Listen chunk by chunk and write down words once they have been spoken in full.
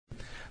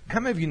How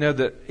many of you know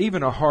that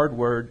even a hard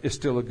word is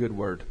still a good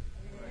word?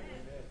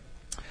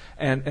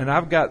 And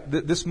I've got,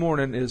 this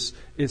morning is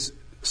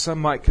some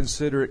might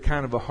consider it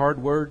kind of a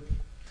hard word,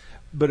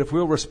 but if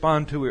we'll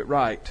respond to it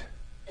right,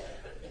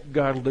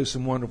 God will do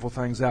some wonderful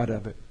things out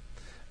of it.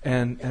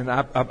 And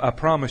I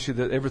promise you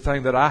that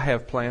everything that I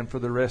have planned for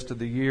the rest of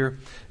the year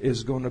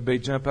is going to be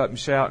jump up and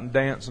shout and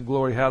dance and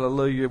glory,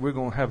 hallelujah. We're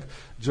going to have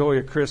joy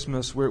of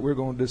Christmas. We're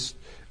going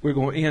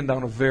to end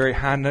on a very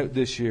high note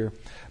this year.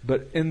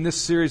 But in this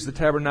series, The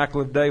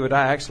Tabernacle of David,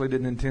 I actually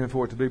didn't intend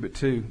for it to be but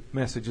 2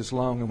 messages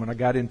long. And when I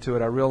got into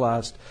it, I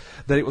realized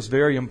that it was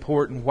very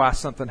important why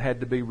something had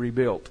to be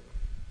rebuilt.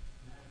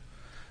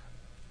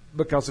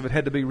 Because if it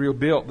had to be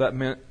rebuilt, that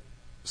meant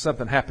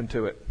something happened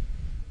to it.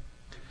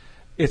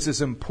 It's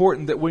as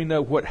important that we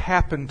know what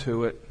happened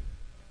to it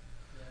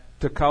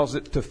to cause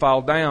it to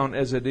fall down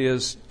as it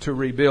is to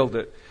rebuild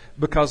it.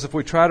 Because if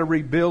we try to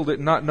rebuild it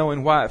not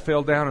knowing why it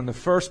fell down in the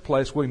first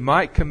place, we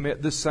might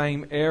commit the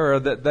same error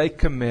that they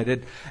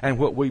committed, and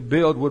what we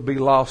build would be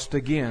lost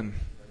again.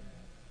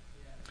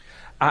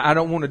 I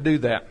don't want to do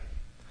that.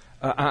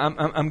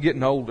 I'm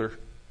getting older.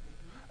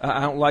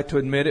 I don't like to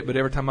admit it, but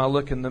every time I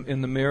look in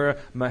the mirror,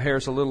 my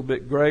hair's a little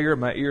bit grayer,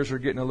 my ears are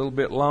getting a little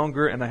bit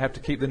longer, and I have to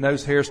keep the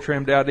nose hairs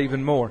trimmed out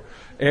even more.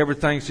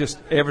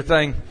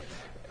 Everything.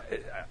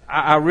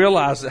 I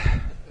realize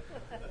that,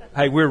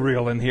 hey, we're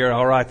real in here,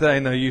 all right. There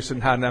ain't no use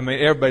in hiding. I mean,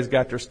 everybody's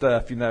got their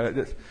stuff, you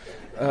know.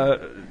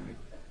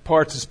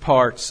 Parts is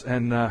parts,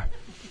 and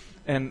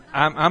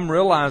I'm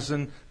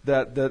realizing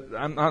that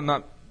I'm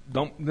not.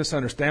 Don't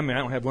misunderstand me. I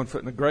don't have one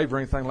foot in the grave or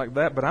anything like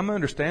that, but I'm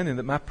understanding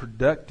that my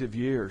productive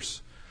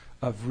years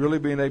of really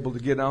being able to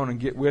get on and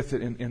get with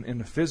it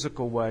in a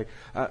physical way,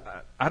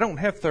 I don't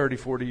have 30,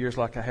 40 years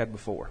like I had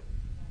before.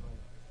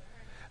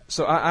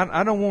 So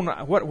I don't want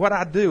to, what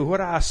I do,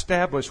 what I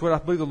establish, what I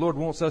believe the Lord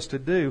wants us to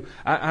do,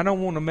 I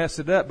don't want to mess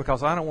it up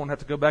because I don't want to have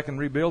to go back and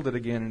rebuild it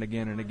again and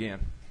again and again.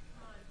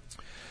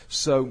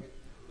 So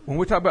when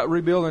we talk about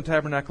rebuilding the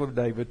Tabernacle of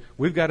David,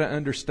 we've got to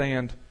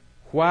understand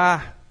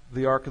why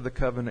the Ark of the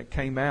Covenant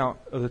came out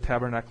of the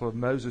Tabernacle of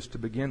Moses to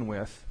begin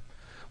with.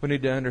 We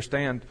need to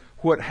understand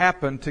what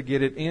happened to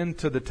get it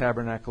into the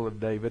Tabernacle of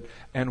David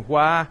and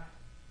why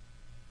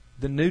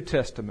the New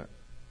Testament,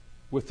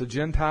 with the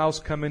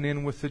Gentiles coming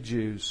in with the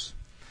Jews.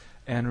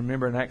 And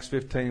remember in Acts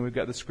 15, we've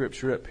got the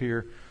scripture up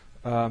here.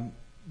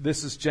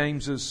 This is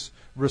James's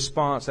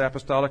response,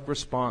 apostolic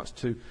response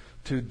to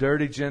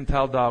dirty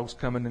Gentile dogs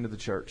coming into the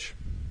church.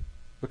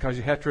 Because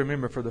you have to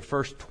remember, for the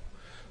first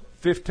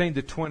 15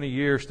 to 20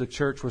 years, the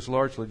church was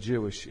largely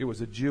Jewish. It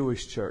was a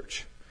Jewish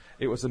church.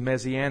 It was a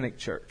Messianic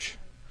church.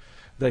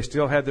 They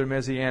still had their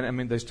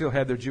they still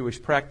had their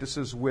Jewish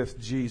practices with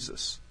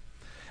Jesus.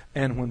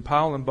 And when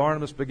Paul and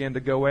Barnabas began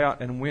to go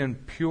out and win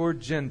pure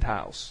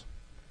Gentiles,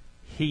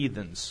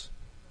 heathens,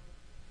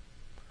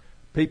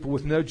 people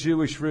with no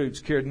Jewish roots,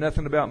 cared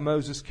nothing about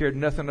Moses, cared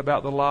nothing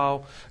about the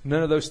law.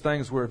 None of those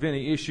things were of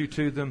any issue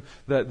to them.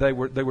 That they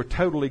were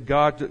totally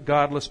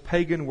godless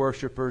pagan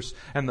worshipers,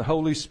 and the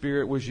Holy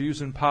Spirit was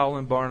using Paul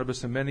and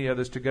Barnabas and many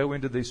others to go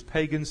into these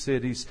pagan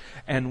cities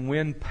and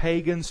win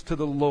pagans to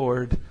the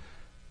Lord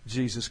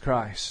Jesus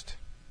Christ.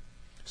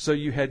 So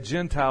you had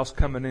Gentiles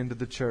coming into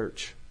the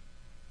church.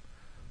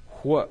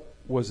 What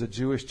was a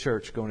Jewish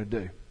church going to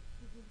do?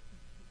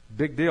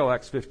 Big deal,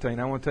 Acts 15.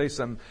 I want to tell you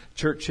something.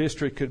 Church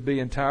history could be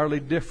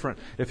entirely different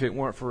if it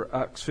weren't for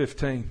Acts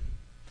 15.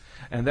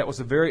 And that was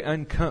a very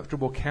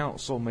uncomfortable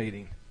council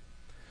meeting,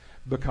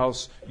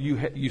 because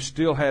you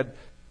still had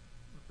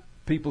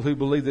people who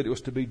believed that it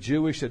was to be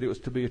Jewish, that it was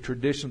to be a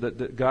tradition,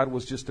 that God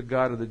was just the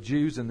God of the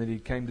Jews and that He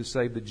came to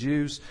save the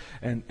Jews.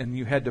 And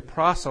you had to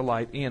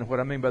proselyte in. What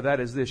I mean by that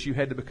is this: you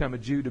had to become a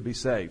Jew to be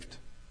saved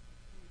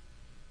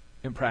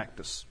in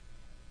practice.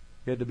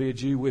 You had to be a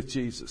Jew with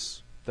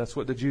Jesus. That's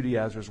what the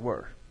Judaizers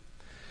were.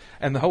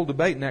 And the whole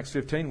debate in Acts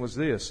 15 was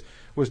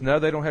no,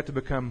 they don't have to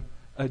become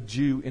a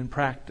Jew in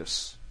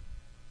practice.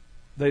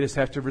 They just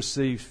have to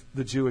receive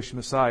the Jewish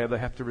Messiah. They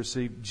have to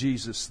receive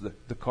Jesus,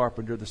 the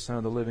carpenter, the Son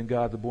of the living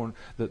God, the one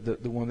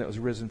that was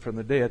risen from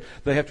the dead.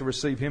 They have to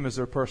receive Him as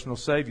their personal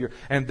Savior.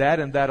 And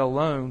that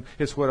alone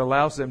is what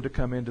allows them to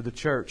come into the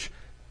church.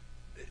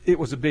 It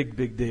was a big,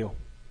 big deal.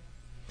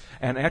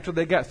 And after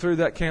they got through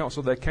that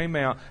council, they came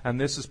out, and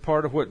this is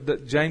part of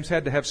what James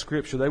had to have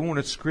Scripture. They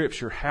wanted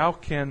Scripture.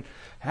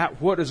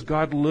 What does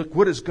God look?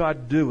 What is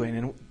God doing?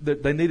 And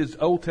they needed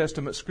Old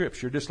Testament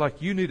Scripture, just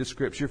like you need a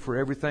Scripture for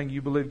everything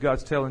you believe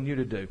God's telling you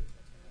to do.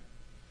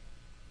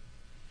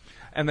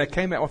 And they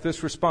came out with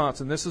this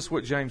response, and this is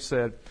what James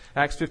said.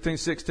 Acts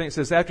 15:16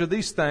 says, "After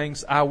these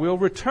things I will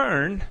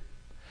return,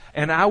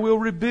 and I will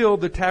rebuild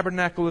the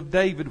tabernacle of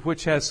David,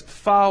 which has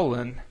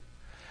fallen,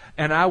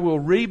 and I will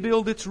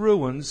rebuild its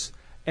ruins,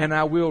 and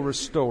I will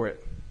restore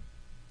it."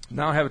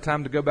 Now I have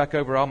time to go back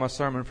over all my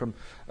sermon from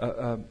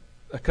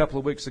a couple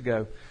of weeks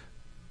ago.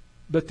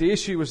 But the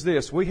issue is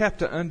this: we have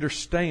to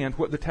understand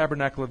what the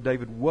Tabernacle of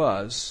David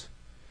was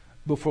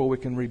before we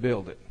can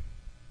rebuild it,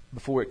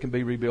 before it can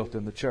be rebuilt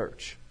in the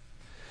church.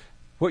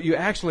 What you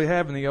actually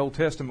have in the Old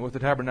Testament with the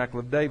Tabernacle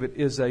of David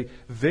is a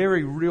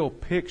very real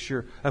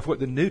picture of what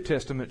the New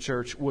Testament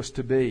church was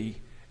to be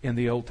in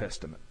the Old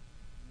Testament.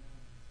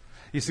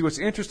 You see, what's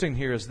interesting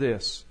here is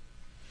this,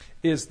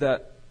 is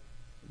that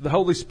the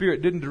Holy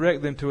Spirit didn't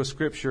direct them to a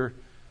scripture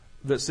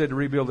that said to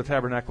rebuild the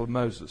tabernacle of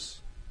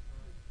Moses.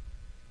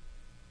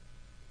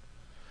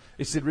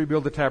 He said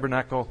rebuild the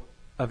tabernacle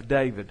of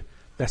David.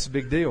 That's a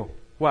big deal.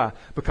 Why?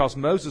 Because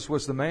Moses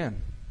was the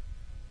man.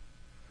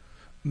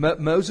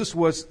 Moses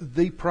was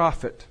the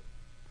prophet.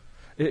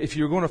 If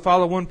you were going to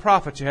follow one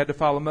prophet, you had to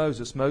follow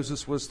Moses.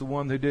 Moses was the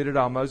one who did it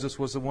all. Moses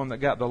was the one that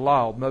got the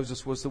law.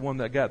 Moses was the one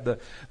that got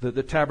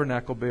the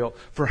tabernacle built.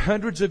 For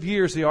hundreds of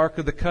years, the Ark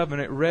of the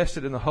Covenant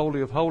rested in the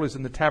Holy of Holies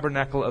in the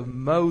tabernacle of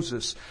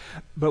Moses.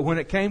 But when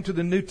it came to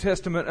the New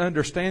Testament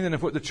understanding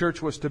of what the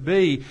church was to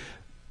be,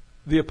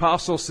 the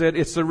apostle said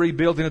it's the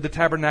rebuilding of the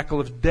tabernacle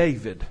of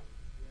David.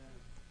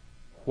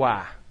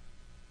 Why?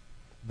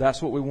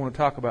 That's what we want to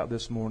talk about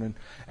this morning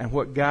and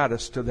what got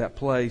us to that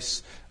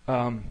place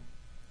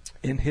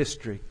in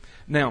history.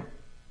 Now,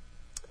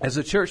 as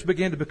the church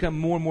began to become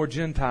more and more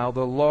Gentile,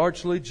 the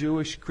largely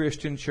Jewish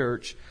Christian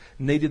church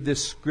needed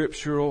this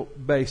scriptural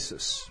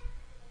basis.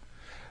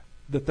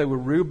 That they were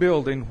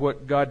rebuilding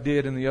what God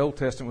did in the Old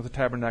Testament with the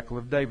tabernacle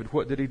of David.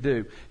 What did He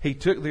do? He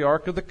took the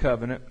Ark of the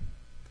Covenant,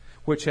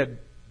 which had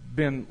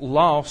been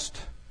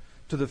lost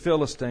to the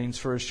Philistines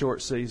for a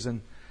short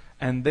season,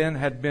 and then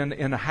had been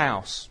in a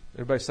house.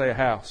 Everybody say a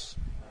house.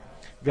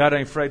 God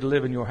ain't afraid to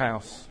live in your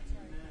house.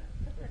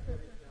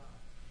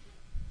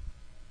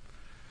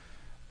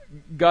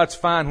 God's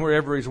fine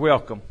wherever He's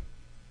welcome.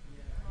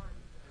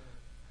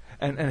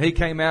 And He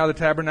came out of the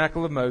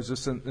tabernacle of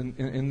Moses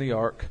in the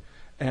ark.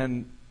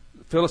 And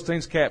the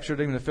Philistines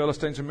captured Him. And the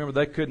Philistines, remember,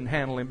 they couldn't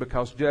handle Him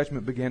because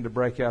judgment began to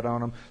break out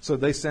on them. So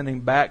they sent Him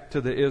back to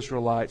the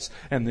Israelites.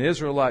 And the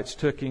Israelites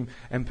took Him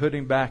and put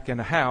Him back in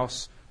a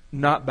house,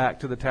 not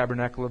back to the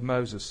tabernacle of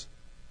Moses.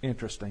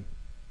 Interesting.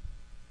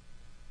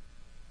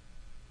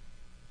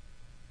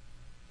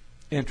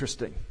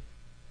 Interesting.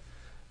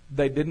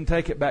 They didn't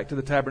take it back to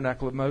the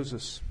tabernacle of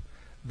Moses.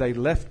 They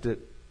left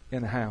it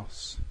in a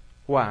house.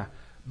 Why?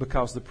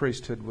 Because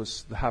the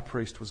high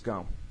priest was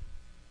gone.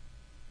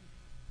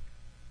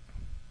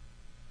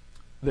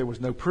 There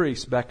was no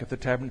priest back at the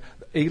tabernacle.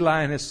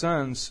 Eli and his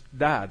sons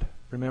died,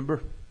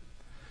 remember?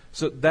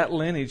 So that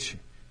lineage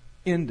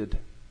ended.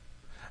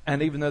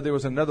 And even though there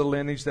was another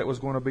lineage that was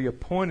going to be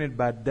appointed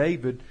by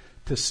David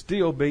to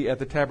still be at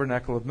the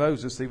tabernacle of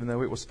Moses, even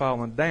though it was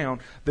fallen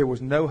down, there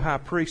was no high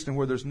priest, and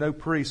where there's no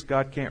priest,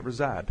 God can't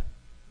reside.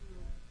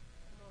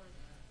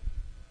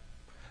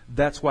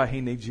 That's why He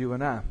needs you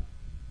and I.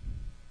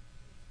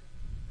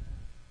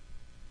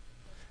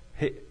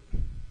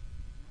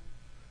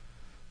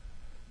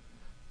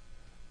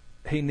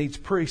 He needs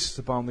priests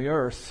upon the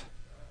earth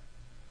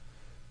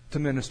to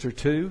minister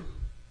to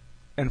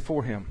and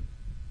for Him.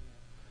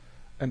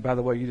 And by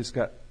the way, you just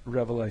got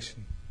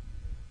revelation.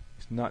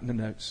 It's not in the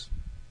notes.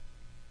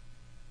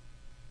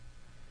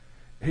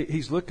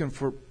 He's looking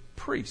for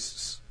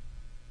priests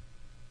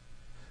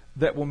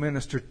that will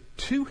minister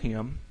to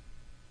Him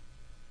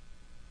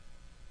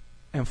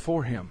and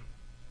for Him.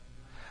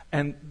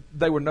 And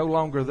they were no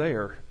longer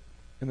there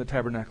in the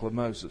tabernacle of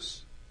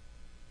Moses.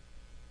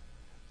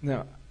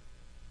 Now,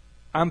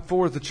 I'm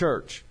for the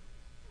church.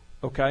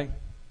 Okay?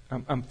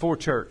 I'm for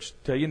church.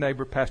 Tell your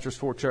neighbor, pastor's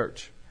for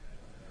church.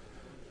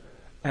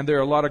 And there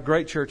are a lot of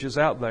great churches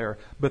out there,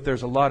 but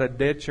there's a lot of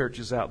dead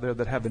churches out there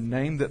that have a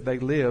name that they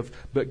live,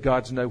 but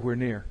God's nowhere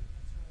near.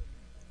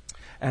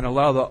 And a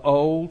lot of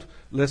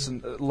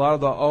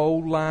the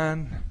old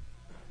line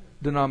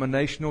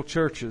denominational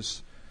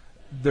churches,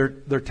 their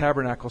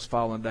tabernacle's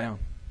fallen down.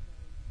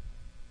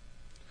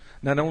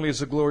 Not only is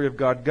the glory of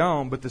God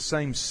gone, but the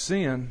same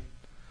sin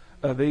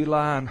of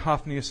Eli and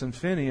Hophnius and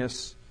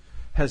Phinehas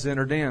has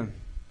entered in.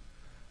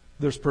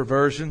 There's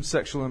perversion,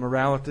 sexual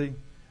immorality,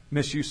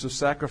 misuse of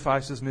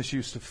sacrifices,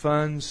 misuse of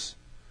funds.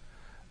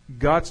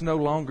 God's no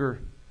longer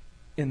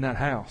in that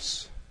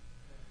house.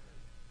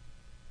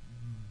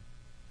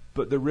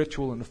 But the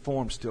ritual and the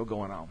form's still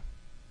going on.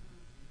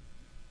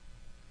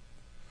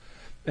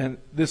 And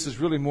this is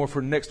really more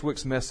for next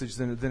week's message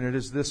than it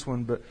is this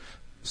one. But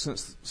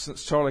since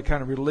Charlie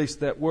kind of released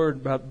that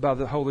word by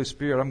the Holy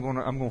Spirit, I'm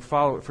going to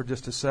follow it for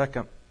just a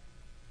second.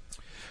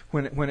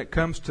 When it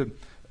comes to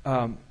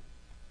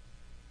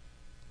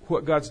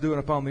what God's doing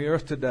upon the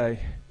earth today,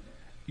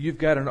 you've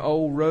got an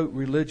old rote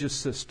religious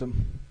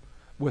system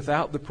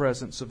without the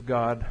presence of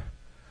God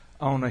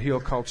on a hill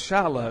called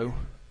Shiloh,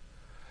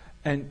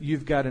 and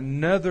you've got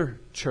another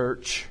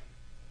church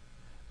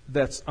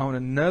that's on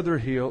another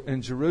hill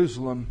in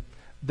Jerusalem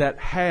that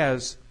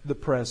has the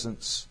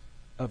presence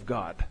of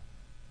God.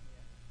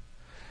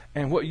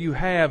 And what you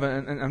have,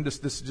 and this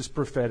is just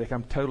prophetic,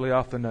 I'm totally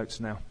off the notes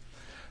now.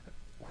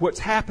 What's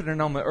happening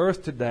on the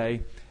earth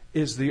today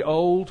is the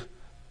old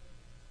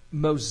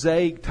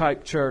Mosaic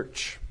type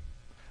church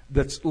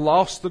that's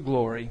lost the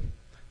glory,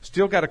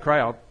 still got a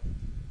crowd,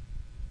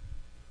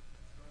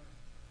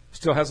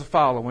 still has a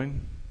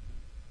following,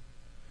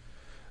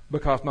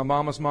 because my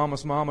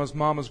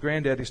mama's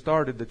granddaddy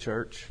started the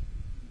church.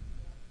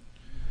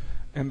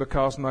 And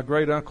because my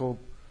great uncle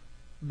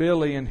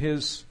Billy and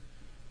his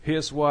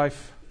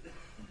wife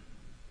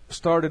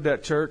started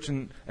that church,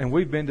 and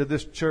we've been to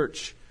this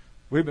church.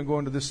 We've been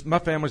going to this. My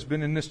family's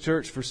been in this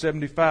church for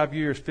 75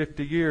 years,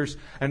 50 years,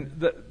 and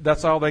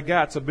that's all they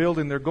got. It's a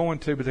building they're going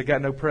to, but they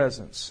got no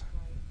presence.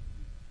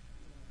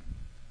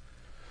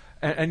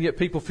 And yet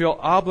people feel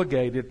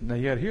obligated. Now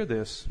you got to hear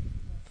this.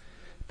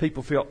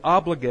 People feel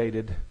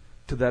obligated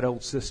to that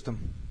old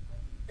system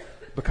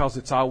because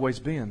it's always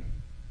been.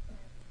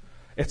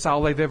 It's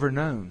all they've ever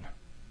known.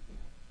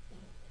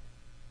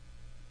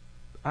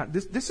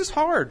 This is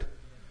hard.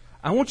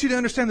 I want you to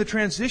understand the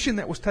transition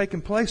that was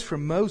taking place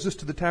from Moses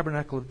to the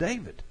Tabernacle of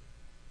David.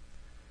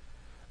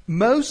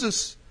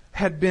 Moses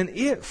had been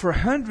it for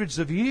hundreds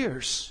of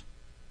years.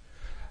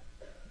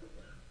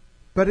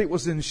 But it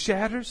was in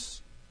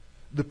shatters.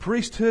 The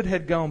priesthood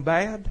had gone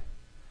bad.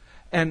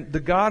 And the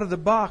God of the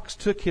box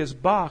took his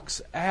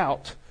box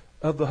out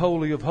of the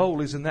Holy of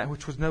Holies, and that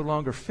which was no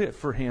longer fit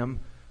for him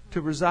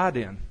to reside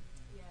in.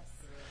 Yes.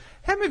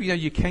 How many of you know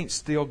you can't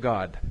steal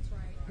God? That's right.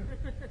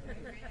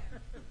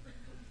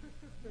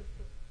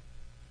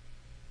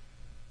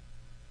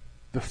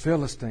 The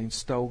Philistines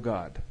stole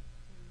God.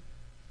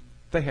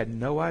 They had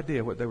no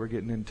idea what they were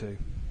getting into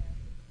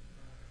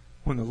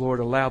when the Lord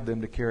allowed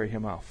them to carry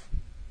him off.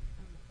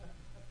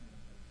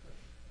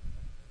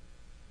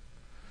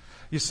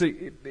 You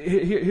see,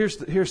 here's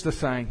the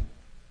thing.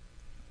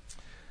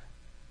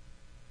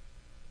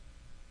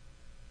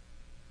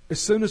 As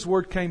soon as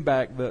word came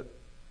back that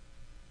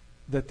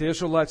the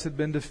Israelites had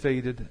been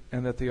defeated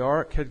and that the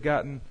ark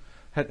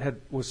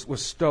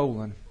was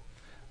stolen,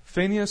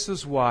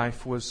 Phinehas'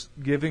 wife was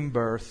giving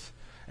birth,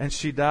 and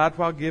she died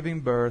while giving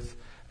birth,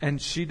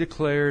 and she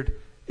declared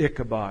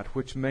Ichabod,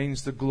 which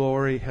means the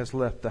glory has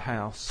left the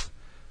house.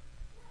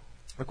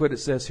 Look what it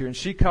says here. And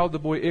she called the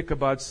boy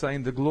Ichabod,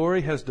 saying, the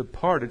glory has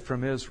departed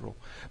from Israel,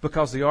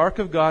 because the ark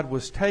of God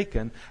was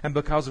taken, and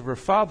because of her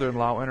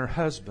father-in-law and her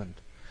husband.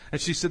 And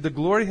she said, the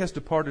glory has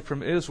departed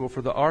from Israel,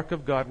 for the ark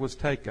of God was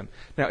taken.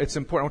 Now, it's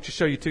important. I want to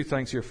show you two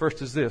things here.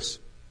 First is this.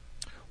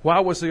 Why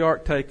was the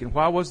ark taken?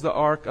 Why was the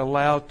ark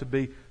allowed to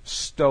be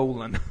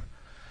stolen?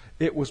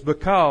 It was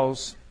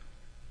because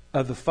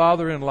of the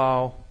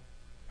father-in-law,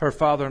 her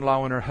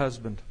father-in-law and her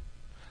husband.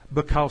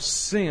 Because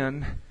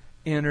sin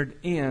entered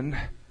in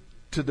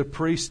to the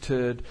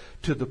priesthood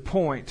to the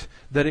point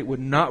that it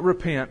would not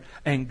repent,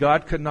 and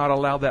God could not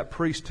allow that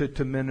priesthood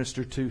to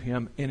minister to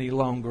him any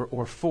longer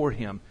or for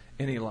him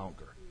any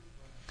longer.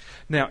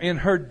 Now, in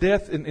her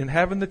death, in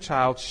having the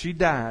child, she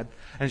died,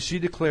 and she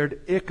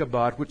declared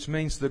Ichabod, which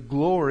means the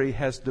glory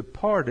has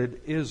departed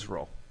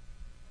Israel.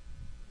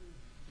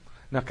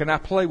 Now, can I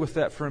play with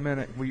that for a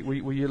minute?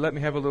 Will you let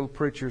me have a little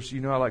preachers? You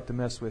know I like to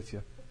mess with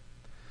you.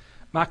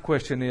 My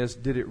question is,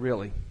 did it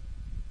really?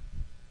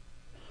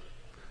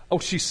 Oh,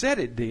 she said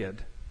it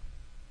did.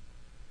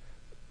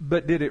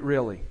 But did it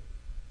really?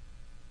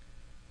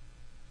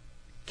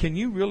 Can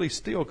you really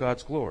steal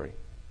God's glory?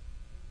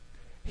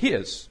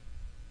 His.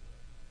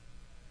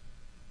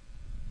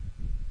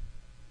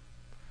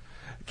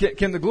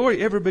 Can the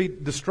glory ever be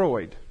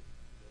destroyed?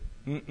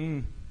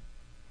 It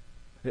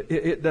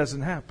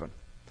doesn't happen.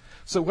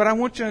 So what I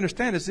want you to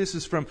understand is this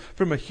is from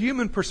a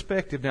human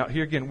perspective. Now,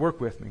 here again, work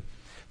with me.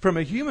 From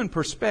a human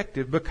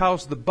perspective,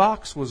 because the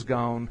box was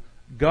gone,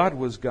 God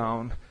was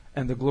gone,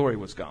 and the glory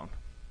was gone.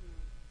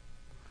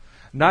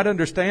 Not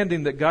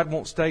understanding that God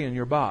won't stay in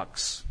your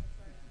box.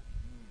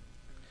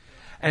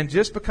 And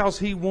just because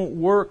He won't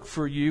work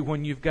for you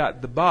when you've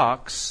got the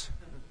box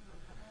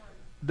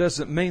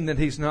doesn't mean that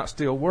He's not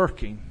still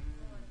working.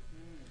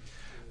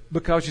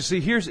 Because you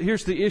see, here's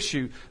the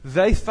issue.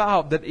 They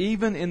thought that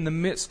even in the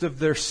midst of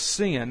their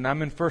sin,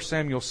 I'm in 1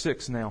 Samuel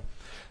 6 now.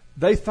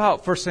 They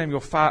thought, 1 Samuel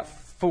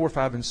 4,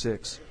 5, and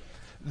 6.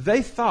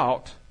 They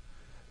thought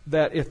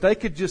that if they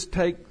could just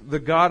take the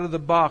God of the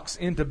box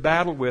into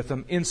battle with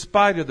them, in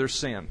spite of their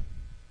sin.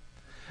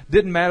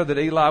 Didn't matter that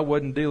Eli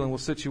wasn't dealing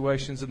with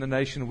situations in the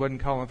nation,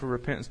 wasn't calling for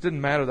repentance. Didn't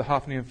matter that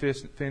Hophni and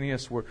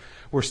Phinehas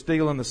were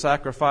stealing the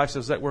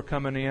sacrifices that were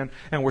coming in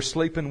and were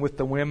sleeping with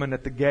the women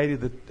at the gate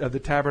of the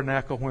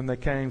tabernacle when they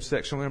came.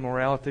 Sexual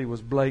immorality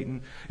was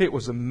blatant. It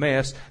was a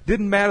mess.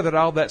 Didn't matter that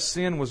all that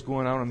sin was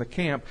going on in the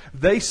camp.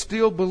 They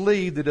still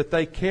believed that if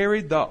they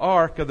carried the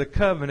Ark of the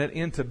Covenant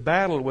into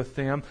battle with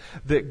them,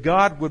 that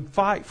God would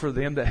fight for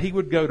them, that He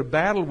would go to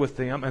battle with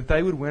them, and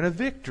they would win a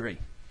victory.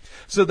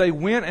 So they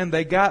went and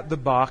they got the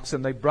box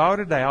and they brought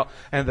it out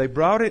and they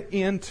brought it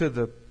into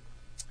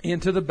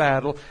the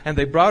battle, and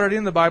they brought it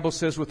in, the Bible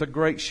says, with a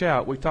great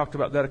shout. We talked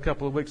about that a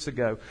couple of weeks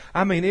ago.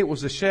 I mean, it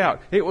was a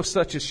shout. It was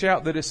such a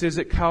shout that it says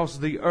it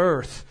caused the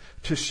earth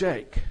to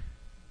shake.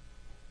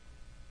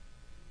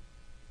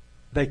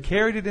 They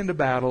carried it into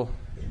battle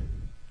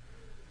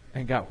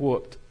and got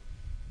whooped.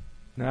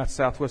 Now, that's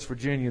Southwest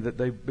Virginia that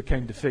they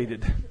became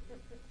defeated.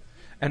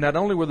 And not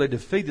only were they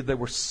defeated, they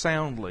were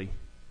soundly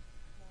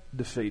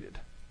defeated.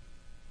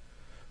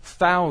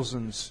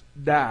 Thousands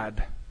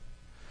died.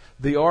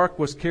 the ark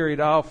was carried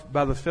off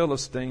by the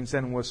Philistines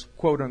and was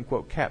quote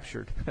unquote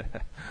captured.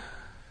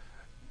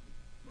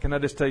 Can I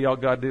just tell you all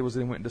God did was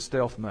He went into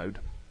stealth mode.